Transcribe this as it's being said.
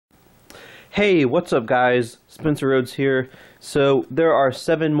Hey, what's up guys? Spencer Rhodes here. So there are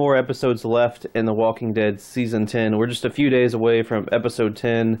 7 more episodes left in The Walking Dead Season 10. We're just a few days away from episode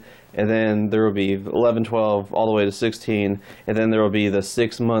 10, and then there will be 11, 12, all the way to 16, and then there will be the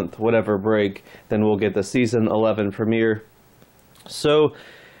 6-month whatever break. Then we'll get the Season 11 premiere. So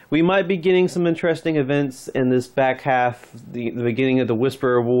we might be getting some interesting events in this back half, the beginning of the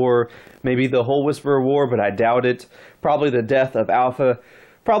Whisperer War, maybe the whole Whisperer War, but I doubt it. Probably the death of Alpha.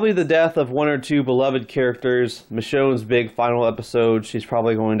 Probably the death of 1 or 2 beloved characters. Michonne's big final episode. She's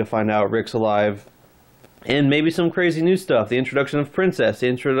probably going to find out Rick's alive. And maybe some crazy new stuff. The introduction of Princess. The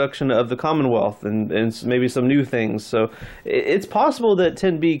introduction of the Commonwealth. And maybe some new things. So it's possible that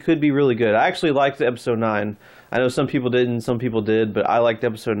 10B could be really good. I actually liked episode 9. I know some people didn't, some people did. But I liked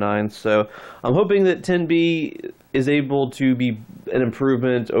episode 9. So I'm hoping that 10B is able to be an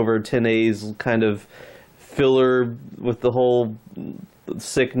improvement over 10A's kind of filler with the whole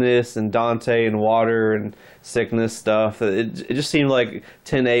sickness and Dante and water and sickness stuff. It just seemed like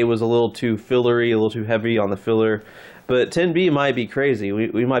 10A was a little too fillery, a little too heavy on the filler. But 10B might be crazy.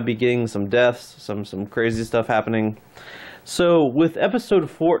 We might be getting some deaths, some crazy stuff happening. So with episode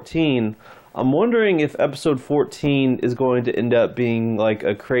 14, I'm wondering if episode 14 is going to end up being like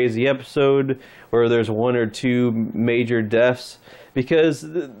a crazy episode where there's 1 or 2 major deaths, because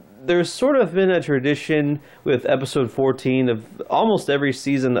there's sort of been a tradition with episode 14 of almost every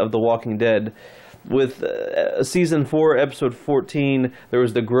season of The Walking Dead. With season 4, episode 14, there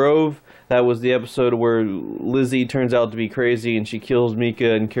was The Grove. That was the episode where Lizzie turns out to be crazy and she kills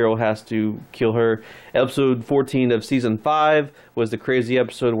Mika and Carol has to kill her. Episode 14 of season 5 was the crazy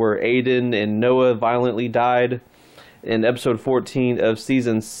episode where Aiden and Noah violently died. In episode 14 of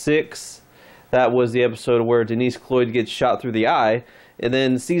season 6, that was the episode where Denise Cloyd gets shot through the eye. And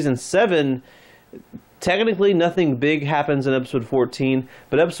then season 7, technically nothing big happens in episode 14,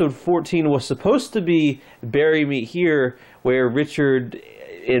 but episode 14 was supposed to be Bury Me Here, where Richard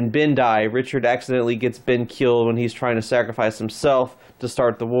and Ben die. Richard accidentally gets Ben killed when he's trying to sacrifice himself to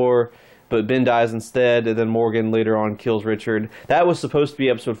start the war, but Ben dies instead, and then Morgan later on kills Richard. That was supposed to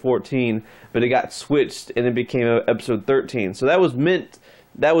be episode 14, but it got switched and it became episode 13. So that was meant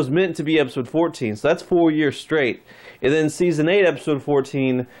to be episode 14, so that's 4 years straight. And then season 8, episode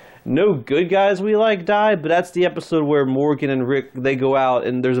 14, no good guys we like die, but that's the episode where Morgan and Rick, they go out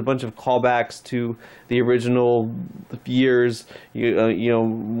and there's a bunch of callbacks to the original years.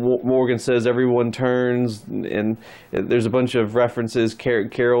 Morgan says everyone turns, and there's a bunch of references.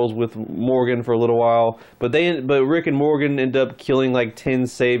 Carol's with Morgan for a little while, but Rick and Morgan end up killing like 10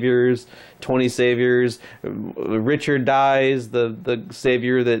 saviors, 20 saviors. Richard dies, the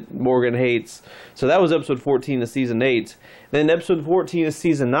savior that Morgan hates. So that was episode 14 of season 8. Then episode 14 of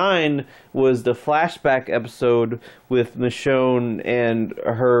season 9 was the flashback episode with Michonne and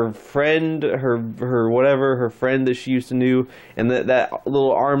her friend, her friend that she used to know, and that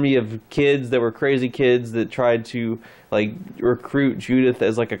little army of kids that were crazy kids that tried to like recruit Judith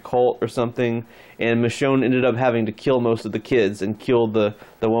as like a cult or something, and Michonne ended up having to kill most of the kids and killed the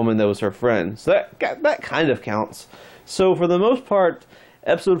woman that was her friend. So that kind of counts. So for the most part,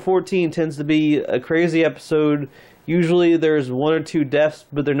 episode 14 tends to be a crazy episode. Usually there's 1 or 2 deaths,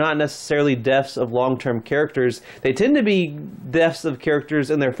 but they're not necessarily deaths of long-term characters. They tend to be deaths of characters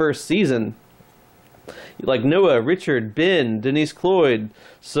in their first season, like Noah, Richard, Ben, Denise Cloyd.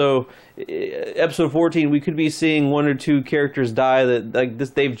 So episode 14, we could be seeing 1 or 2 characters die that like this,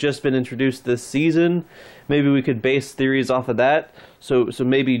 they've just been introduced this season. Maybe we could base theories off of that. So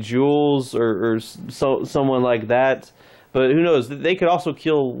maybe Jules or someone like that. But who knows? They could also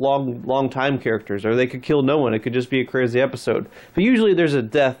kill long time characters, or they could kill no one. It could just be a crazy episode. But usually there's a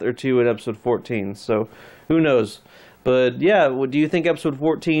death or 2 in episode 14, so who knows? But yeah, do you think episode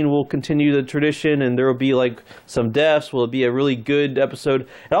 14 will continue the tradition and there will be like some deaths? Will it be a really good episode?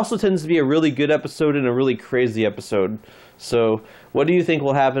 It also tends to be a really good episode and a really crazy episode. So what do you think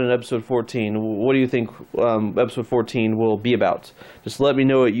will happen in episode 14? What do you think episode 14 will be about? Just let me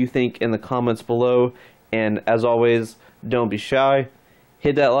know what you think in the comments below. And as always, don't be shy.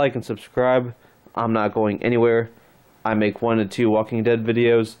 Hit that like and subscribe. I'm not going anywhere. I make 1 to 2 Walking Dead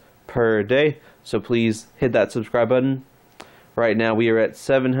videos per day, so please hit that subscribe button. Right now we are at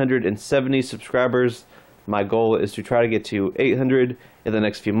 770 subscribers. My goal is to try to get to 800 in the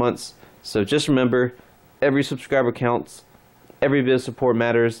next few months. So just remember, every subscriber counts. Every bit of support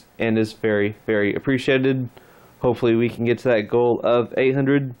matters and is very, very appreciated. Hopefully we can get to that goal of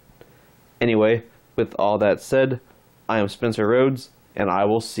 800. Anyway, with all that said, I am Spencer Rhodes, and I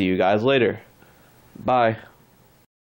will see you guys later. Bye.